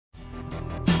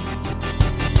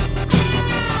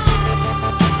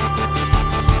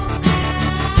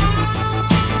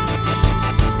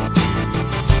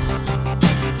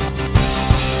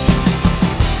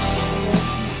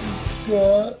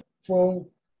from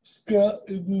Scott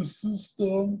in the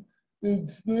System, and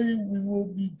today we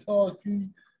will be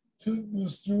talking to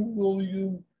Mr.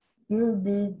 William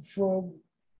Berman from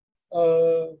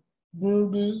Berman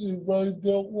and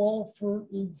Rydell Law Firm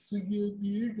in San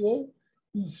Diego,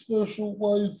 who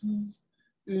specializes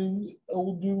in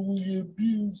elderly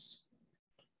abuse.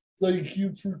 Thank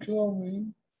you for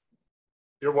coming.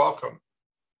 You're welcome.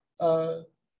 To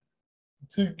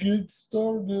get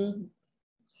started,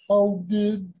 how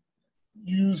did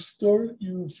you start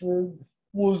your firm?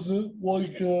 Was it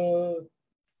like a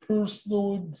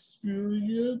personal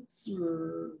experience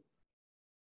or?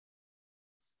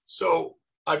 So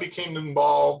I became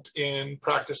involved in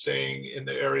practicing in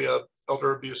the area of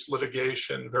elder abuse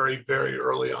litigation very, very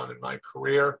early on in my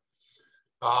career.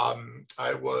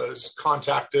 I was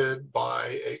contacted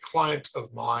by a client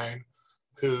of mine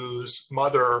whose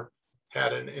mother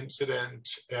had an incident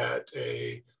at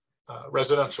a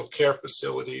residential care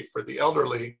facility for the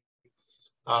elderly.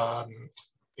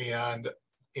 And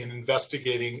in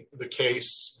investigating the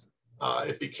case,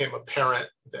 it became apparent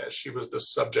that she was the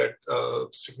subject of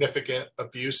significant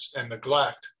abuse and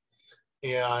neglect.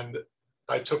 And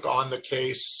I took on the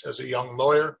case as a young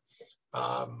lawyer.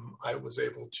 I was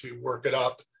able to work it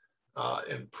up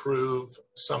and prove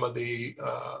some of the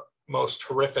most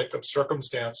horrific of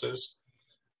circumstances,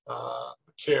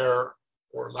 care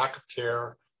or lack of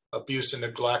care, abuse and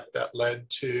neglect that led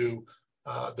to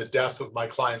the death of my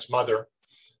client's mother.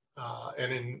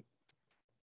 And in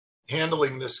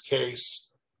handling this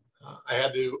case, I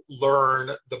had to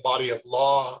learn the body of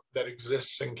law that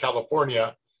exists in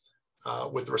California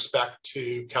with respect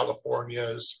to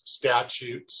California's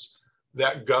statutes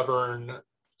that govern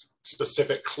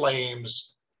specific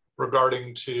claims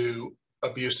regarding to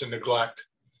abuse and neglect.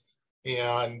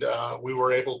 And we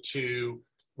were able to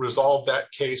resolve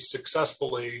that case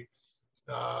successfully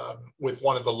with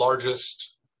one of the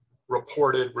largest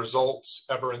reported results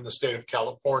ever in the state of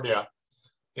California.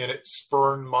 And it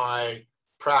spurred my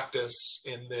practice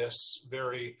in this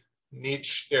very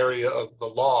niche area of the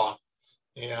law.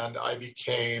 And I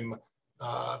became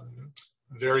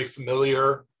very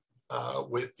familiar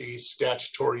with the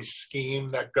statutory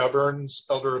scheme that governs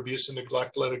elder abuse and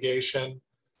neglect litigation.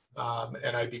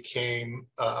 And I became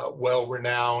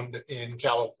well-renowned in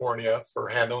California for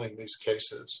handling these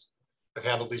cases. I've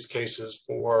handled these cases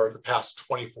for the past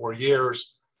 24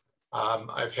 years.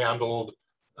 I've handled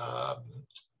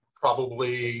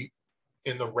probably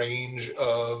in the range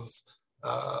of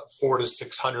 400 to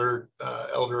 600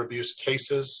 elder abuse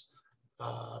cases.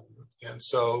 And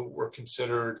so we're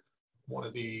considered one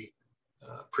of the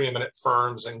preeminent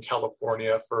firms in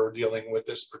California for dealing with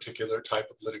this particular type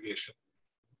of litigation.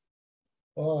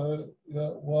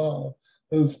 Wow,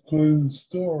 that's quite a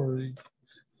story.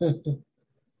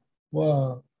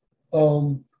 Wow.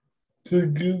 To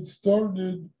get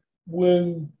started,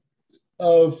 when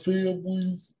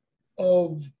families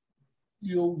of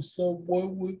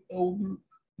someone with that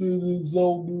is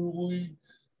elderly,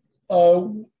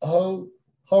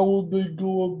 how would they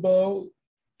go about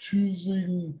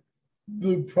choosing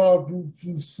the proper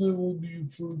facility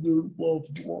for their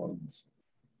loved ones?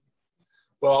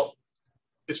 Well,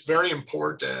 it's very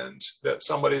important that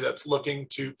somebody that's looking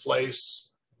to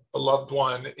place a loved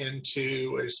one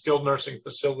into a skilled nursing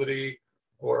facility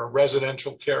or a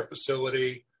residential care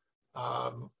facility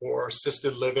or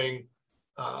assisted living,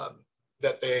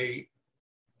 that they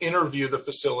interview the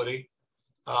facility,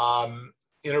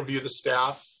 interview the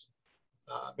staff,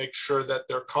 make sure that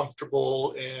they're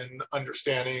comfortable in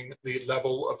understanding the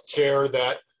level of care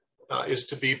that is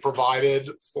to be provided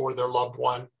for their loved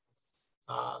one.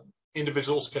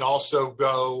 Individuals can also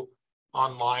go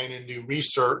online and do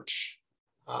research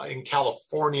in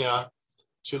California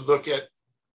to look at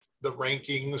the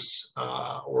rankings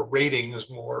or ratings,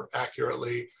 more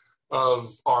accurately, of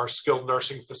our skilled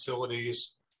nursing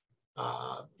facilities.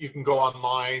 You can go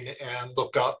online and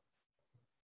look up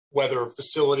whether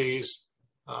facilities,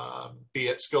 be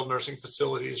it skilled nursing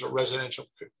facilities or residential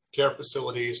care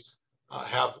facilities,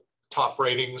 have top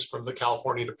ratings from the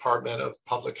California Department of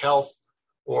Public Health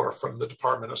or from the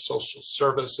Department of Social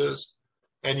Services.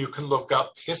 And you can look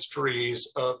up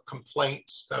histories of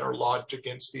complaints that are lodged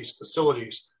against these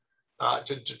facilities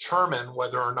to determine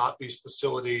whether or not these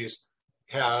facilities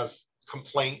have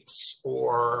complaints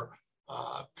or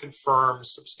confirmed,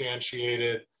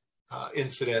 substantiated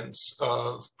incidents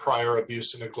of prior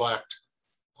abuse and neglect,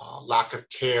 lack of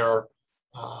care,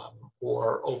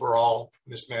 or overall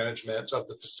mismanagement of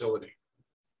the facility.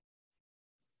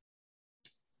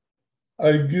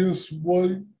 I guess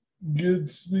what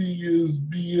gets me is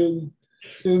being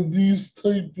in these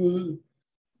type of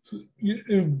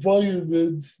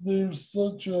environments, there's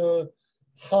such a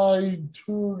high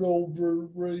turnover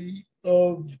rate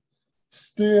of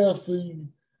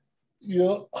staffing.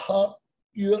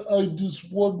 I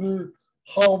just wonder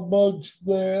how much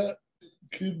that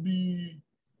could be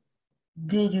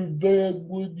good or bad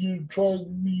when you're trying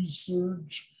to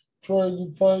research, trying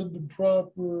to find the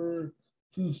proper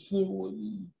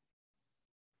facility.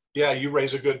 Yeah, you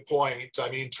raise a good point. I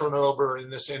mean, turnover in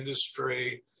this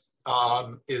industry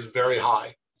is very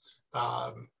high.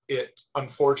 It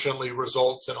unfortunately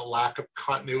results in a lack of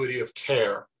continuity of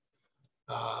care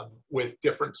with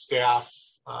different staff,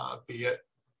 be it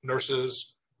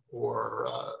nurses or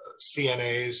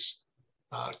CNAs,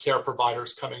 care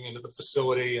providers coming into the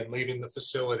facility and leaving the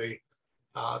facility.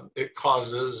 It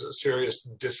causes a serious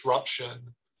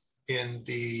disruption in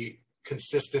the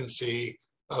consistency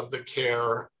of the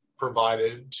care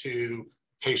provided to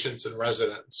patients and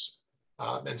residents.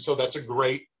 And so that's a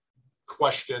great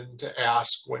question to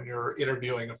ask when you're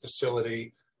interviewing a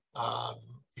facility.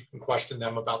 You can question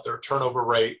them about their turnover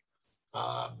rate,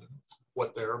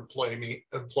 what their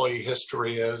employee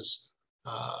history is,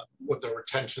 what their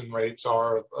retention rates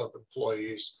are of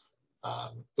employees.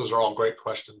 Those are all great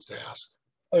questions to ask.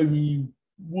 I mean,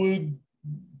 would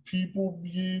people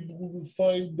be able to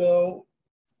find out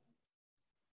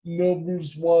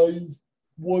numbers wise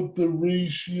what the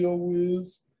ratio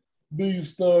is?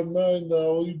 Based on my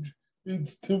knowledge,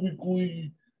 it's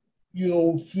typically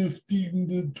 15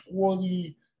 to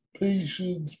 20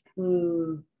 patients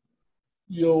per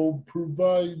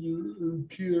provider or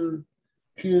care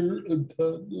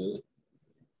attendant.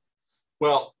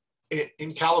 Well,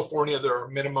 in California, there are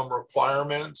minimum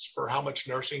requirements for how much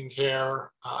nursing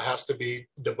care has to be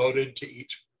devoted to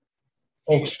each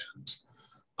patient.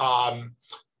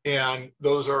 And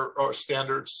those are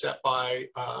standards set by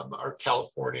our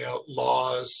California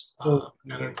laws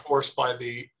and enforced by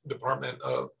the Department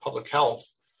of Public Health.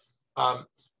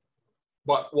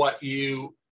 But what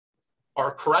you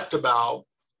are correct about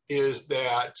is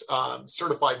that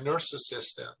certified nurse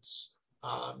assistants,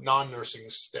 non-nursing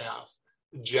staff,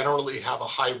 generally have a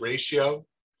high ratio.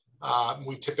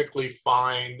 We typically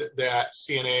find that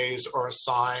CNAs are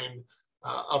assigned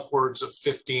upwards of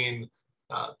 15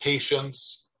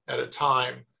 patients at a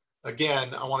time.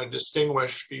 Again, I want to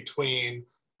distinguish between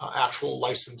actual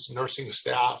licensed nursing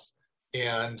staff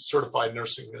and certified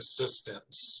nursing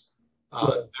assistants.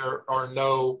 There are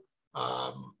no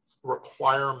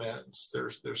requirements.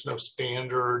 There's no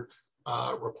standard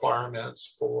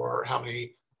requirements for how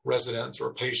many residents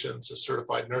or patients a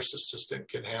certified nurse assistant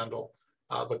can handle.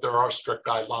 But there are strict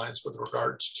guidelines with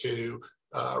regards to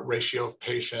ratio of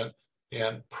patient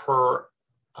and per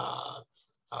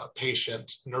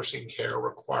patient nursing care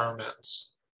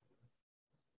requirements.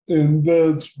 And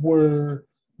that's where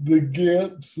the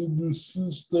gaps in the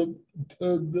system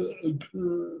tend to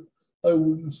occur, I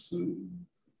would assume.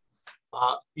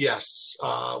 Yes,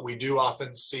 we do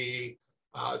often see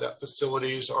that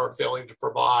facilities are failing to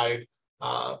provide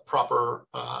proper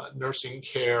nursing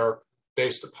care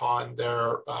based upon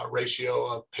their ratio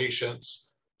of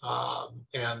patients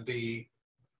and the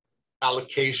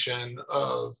allocation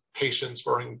of patients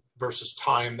versus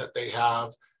time that they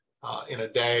have in a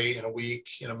day, in a week,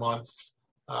 in a month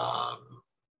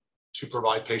to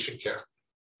provide patient care.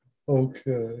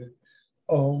 Okay.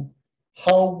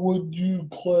 How would you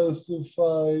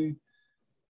classify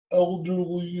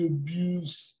elderly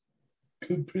abuse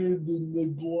compared to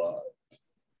neglect?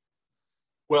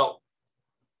 Well,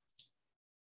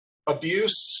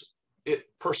 abuse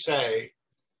per se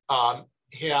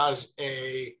has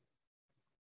a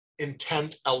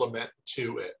intent element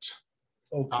to it,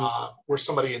 where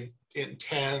somebody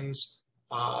intends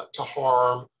to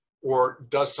harm or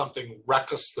does something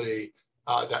recklessly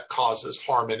that causes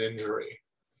harm and injury.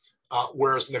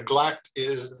 Whereas neglect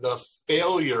is the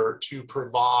failure to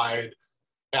provide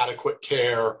adequate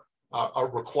care,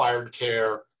 required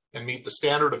care, and meet the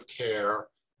standard of care,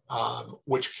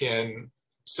 which can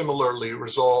similarly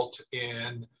result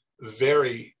in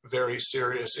very, very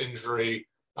serious injury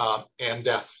and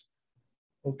death.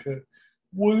 Okay.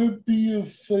 Would it be a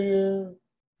fair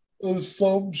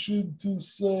assumption to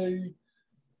say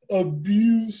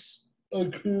abuse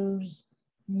occurs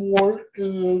more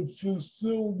in a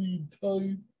facility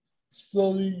type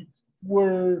setting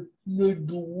where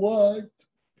neglect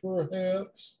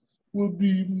perhaps would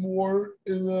be more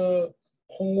in a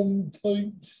home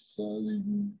type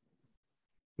setting?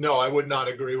 No, I would not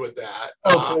agree with that.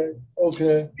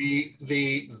 Okay.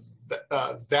 The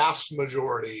vast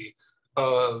majority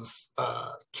of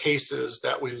cases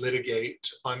that we litigate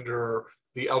under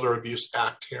the Elder Abuse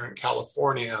Act here in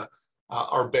California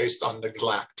are based on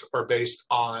neglect, or based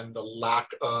on the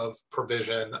lack of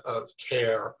provision of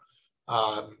care.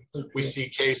 We see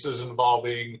cases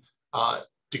involving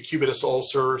decubitus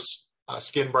ulcers,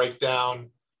 skin breakdown,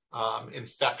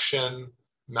 infection,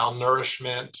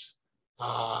 malnourishment,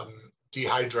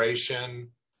 dehydration,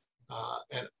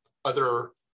 and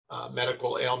other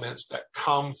medical ailments that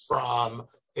come from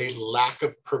a lack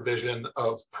of provision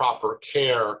of proper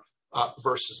care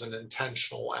versus an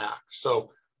intentional act. So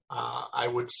I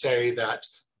would say that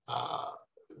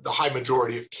the high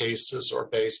majority of cases are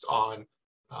based on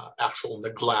actual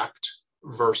neglect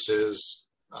versus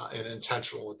an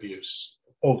intentional abuse.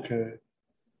 Okay.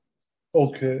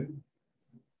 Okay.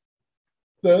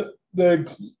 That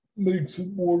makes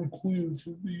it more clear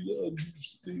for me to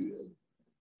understand.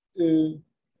 And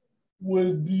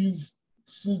when these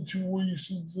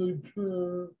situations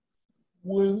occur,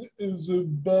 when is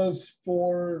it best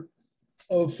for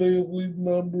a family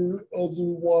member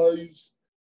otherwise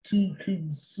to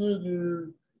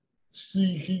consider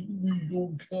seeking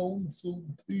legal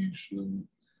consultation?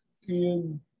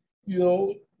 And,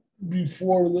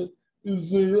 before that,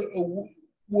 is there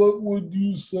what would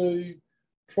you say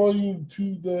prior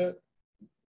to that?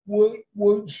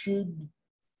 What should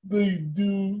they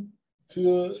do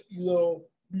to,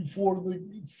 before they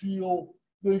feel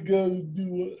they gotta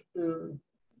do it, or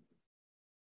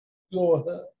go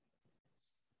ahead?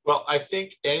 Well, I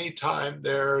think anytime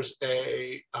there's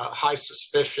a high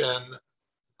suspicion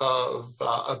of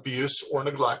abuse or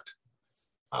neglect,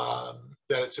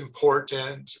 that it's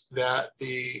important that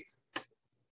the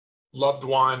loved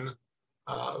one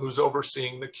who's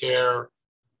overseeing the care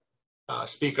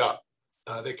speak up.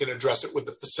 They can address it with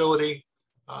the facility.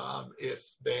 If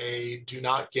they do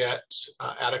not get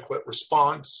adequate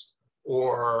response,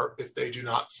 or if they do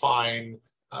not find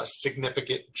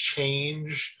significant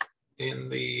change in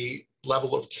the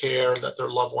level of care that their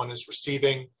loved one is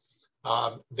receiving,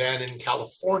 then in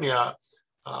California,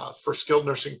 for skilled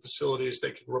nursing facilities,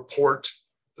 they can report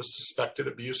the suspected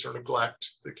abuse or neglect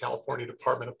to the California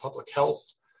Department of Public Health.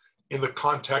 In the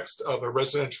context of a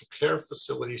residential care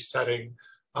facility setting,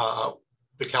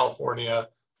 the California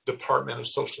Department of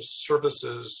Social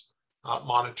Services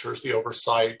monitors the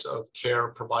oversight of care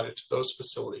provided to those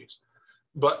facilities.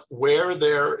 But where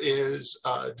there is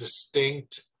a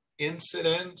distinct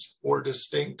incident or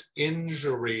distinct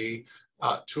injury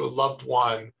to a loved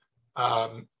one,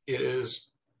 it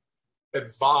is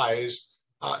advised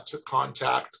to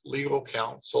contact legal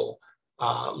counsel.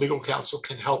 Legal counsel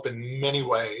can help in many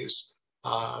ways,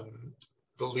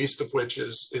 the least of which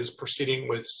is proceeding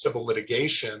with civil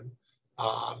litigation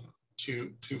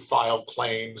to file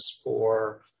claims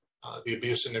for the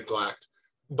abuse and neglect.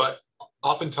 But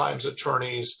oftentimes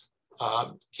attorneys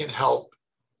can help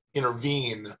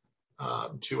intervene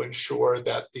to ensure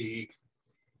that the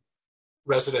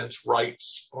residents'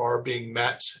 rights are being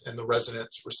met and the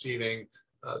residents receiving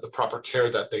the proper care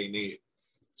that they need.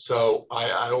 So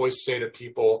I always say to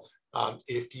people,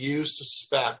 if you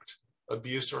suspect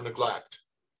abuse or neglect,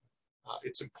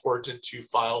 it's important to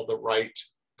file the right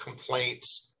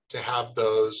complaints to have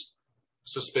those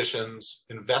suspicions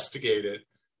investigated.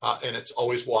 And it's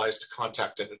always wise to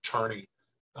contact an attorney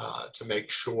to make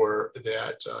sure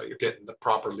that you're getting the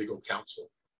proper legal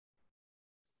counsel.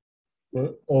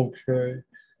 Okay.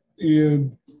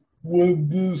 And would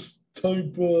this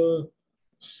type of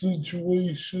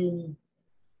situation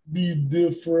be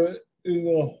different in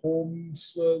a home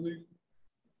setting?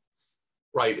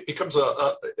 Right. It becomes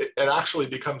it actually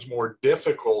becomes more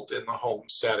difficult in the home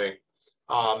setting.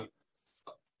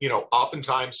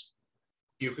 Oftentimes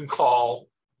you can call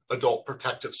Adult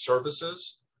Protective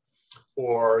Services,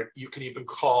 or you can even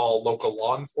call local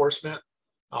law enforcement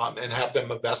and have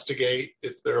them investigate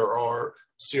if there are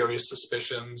serious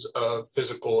suspicions of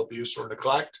physical abuse or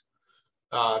neglect.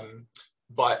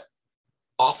 But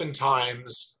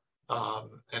oftentimes,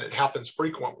 and it happens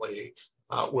frequently,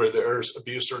 where there's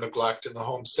abuse or neglect in the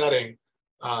home setting,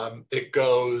 it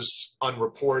goes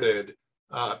unreported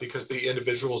because the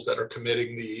individuals that are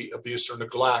committing the abuse or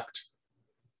neglect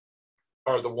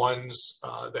are the ones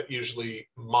that usually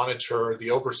monitor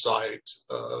the oversight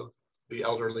of the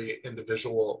elderly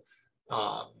individual.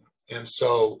 And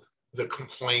so the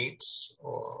complaints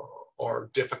are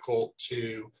difficult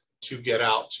to get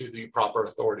out to the proper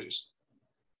authorities.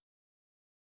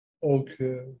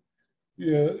 Okay.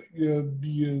 Yeah,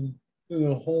 being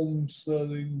in a home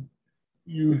setting,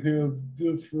 you have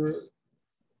different,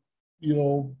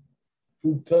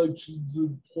 protections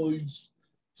in place.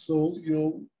 So,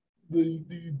 they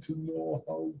need to know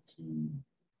how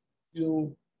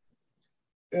to,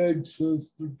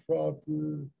 access the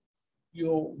proper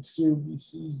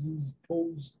services as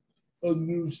opposed to a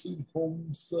nursing home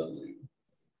setting.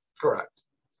 Correct.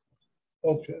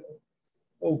 Okay,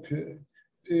 okay.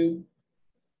 And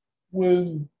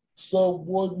when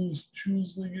someone is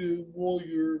choosing a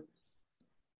lawyer,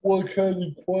 what kind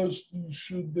of questions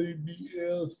should they be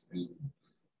asking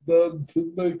them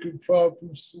to make a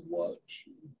proper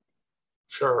selection?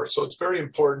 Sure. So it's very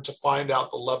important to find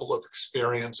out the level of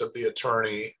experience of the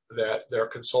attorney that they're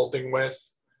consulting with.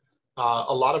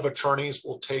 A lot of attorneys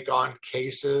will take on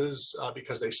cases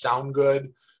because they sound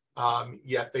good,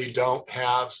 yet they don't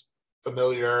have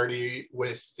familiarity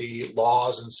with the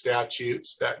laws and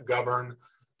statutes that govern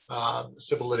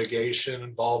civil litigation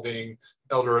involving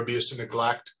elder abuse and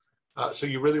neglect. So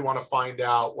you really want to find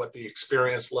out what the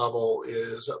experience level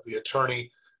is of the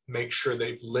attorney, make sure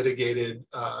they've litigated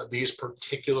these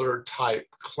particular type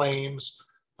claims.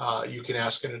 You can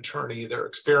ask an attorney their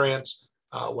experience,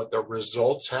 what their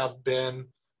results have been,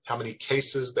 how many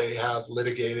cases they have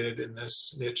litigated in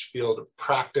this niche field of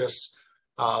practice,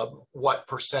 what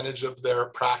percentage of their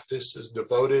practice is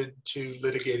devoted to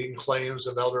litigating claims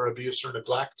of elder abuse or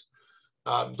neglect.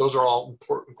 Those are all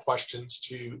important questions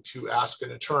to ask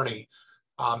an attorney.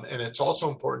 And it's also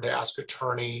important to ask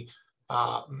attorney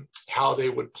how they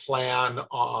would plan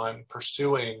on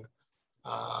pursuing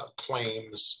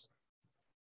claims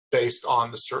based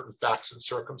on the certain facts and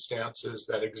circumstances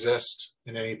that exist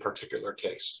in any particular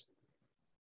case.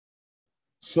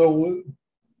 So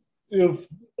if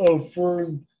a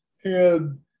firm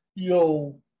had,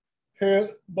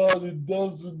 had about a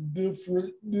dozen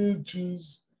different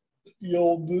niches,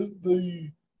 that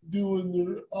they do in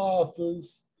their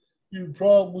office, you're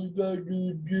probably not going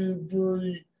to get a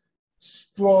very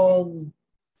strong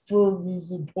firm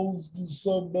as opposed to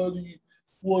somebody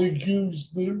like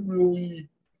yours that really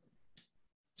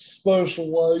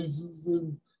specializes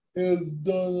and has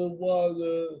done a lot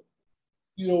of,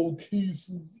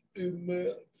 cases in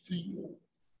that field.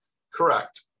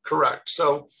 Correct.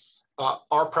 So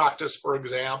our practice, for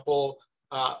example,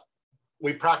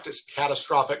 we practice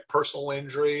catastrophic personal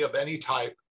injury of any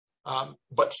type,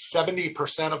 but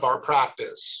 70% of our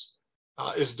practice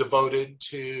is devoted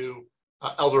to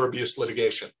elder abuse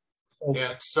litigation. Okay.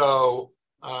 And so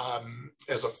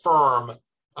as a firm,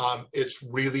 it's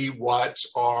really what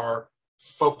our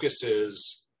focus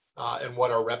is and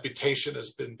what our reputation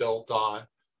has been built on,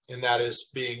 and that is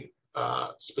being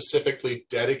specifically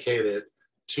dedicated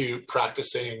to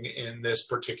practicing in this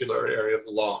particular area of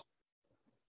the law.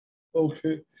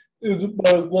 Okay, and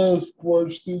my last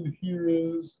question here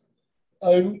is,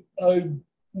 I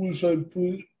wish I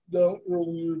put it out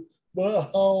earlier,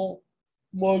 but how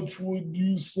much would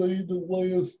you say the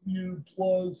last year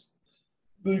plus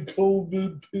the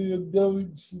COVID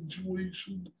pandemic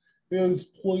situation has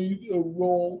played a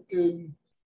role in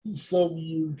some of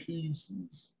your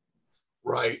cases?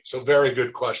 Right, so very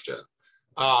good question.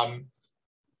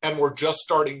 And we're just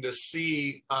starting to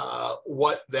see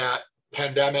what that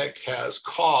pandemic has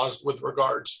caused with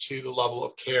regards to the level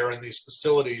of care in these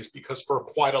facilities, because for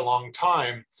quite a long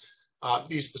time,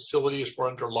 these facilities were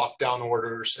under lockdown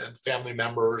orders and family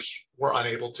members were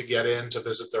unable to get in to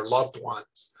visit their loved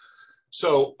ones.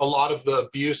 So a lot of the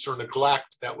abuse or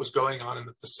neglect that was going on in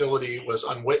the facility was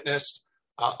unwitnessed,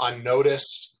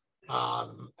 unnoticed,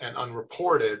 and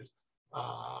unreported,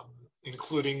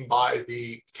 including by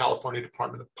the California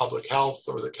Department of Public Health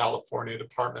or the California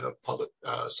Department of Public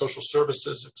Social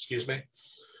Services, excuse me.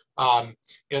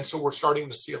 And so we're starting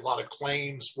to see a lot of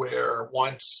claims where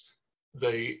once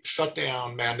the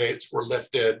shutdown mandates were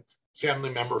lifted, family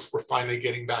members were finally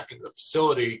getting back into the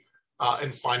facility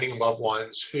and finding loved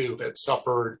ones who had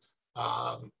suffered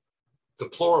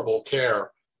deplorable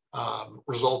care,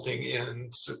 resulting in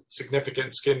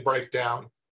significant skin breakdown,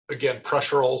 again,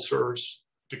 pressure ulcers,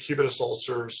 decubitus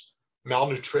ulcers,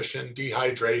 malnutrition,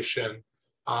 dehydration,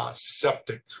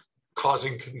 septic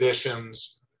causing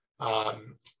conditions.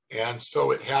 And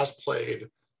so it has played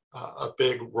a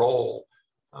big role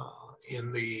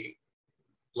in the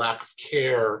lack of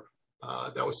care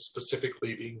that was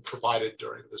specifically being provided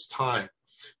during this time.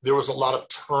 There was a lot of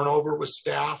turnover with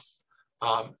staff.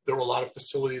 There were a lot of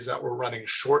facilities that were running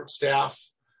short staff.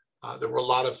 There were a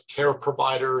lot of care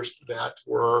providers that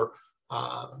were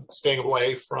staying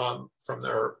away from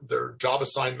their job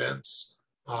assignments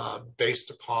based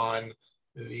upon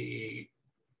the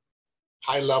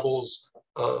high levels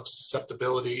of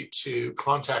susceptibility to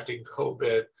contacting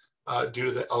COVID due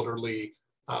to the elderly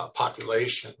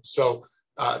population. So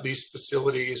these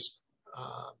facilities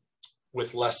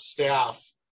with less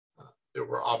staff, there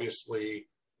were obviously,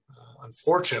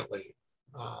 unfortunately,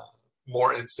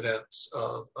 more incidents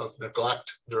of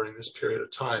neglect during this period of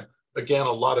time. again,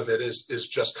 a lot of it is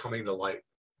just coming to light.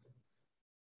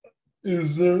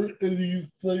 Is there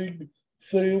anything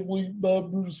family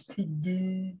members could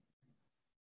do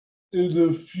in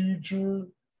the future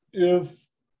if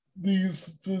these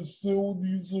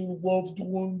facilities or loved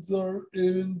ones are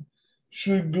in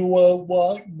should go on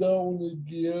lockdown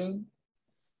again?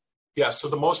 Yeah, so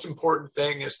the most important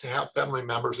thing is to have family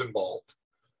members involved.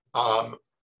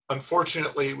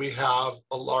 Unfortunately, we have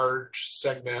a large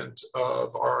segment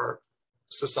of our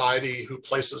society who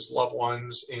places loved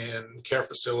ones in care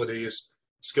facilities,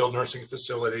 skilled nursing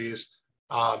facilities,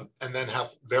 and then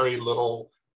have very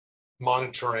little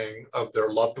monitoring of their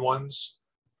loved ones.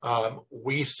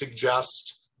 We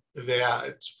suggest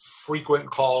that frequent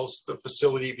calls to the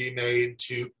facility be made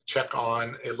to check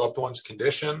on a loved one's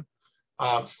condition.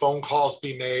 Phone calls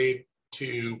be made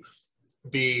to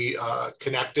be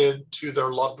connected to their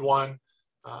loved one,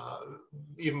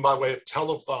 even by way of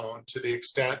telephone, to the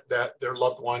extent that their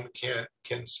loved one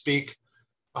can speak,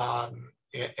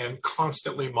 and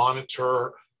constantly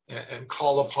monitor and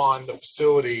call upon the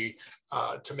facility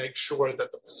to make sure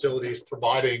that the facility is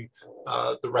providing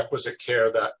the requisite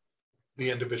care that the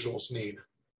individuals need.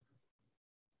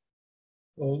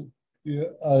 Well, yeah,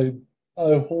 I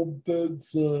hope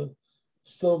that's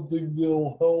something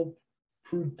that'll help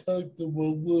protect them a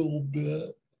little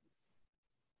bit.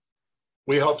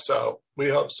 We hope so. We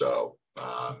hope so.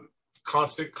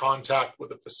 Constant contact with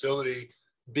the facility,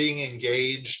 being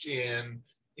engaged in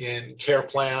care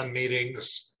plan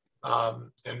meetings,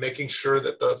 and making sure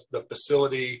that the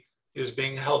facility is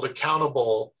being held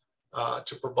accountable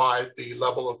to provide the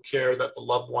level of care that the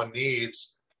loved one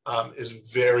needs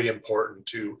is very important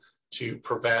to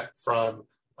prevent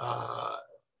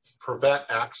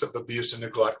acts of abuse and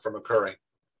neglect from occurring.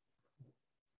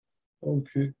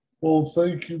 Okay. Well,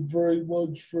 thank you very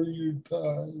much for your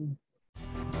time.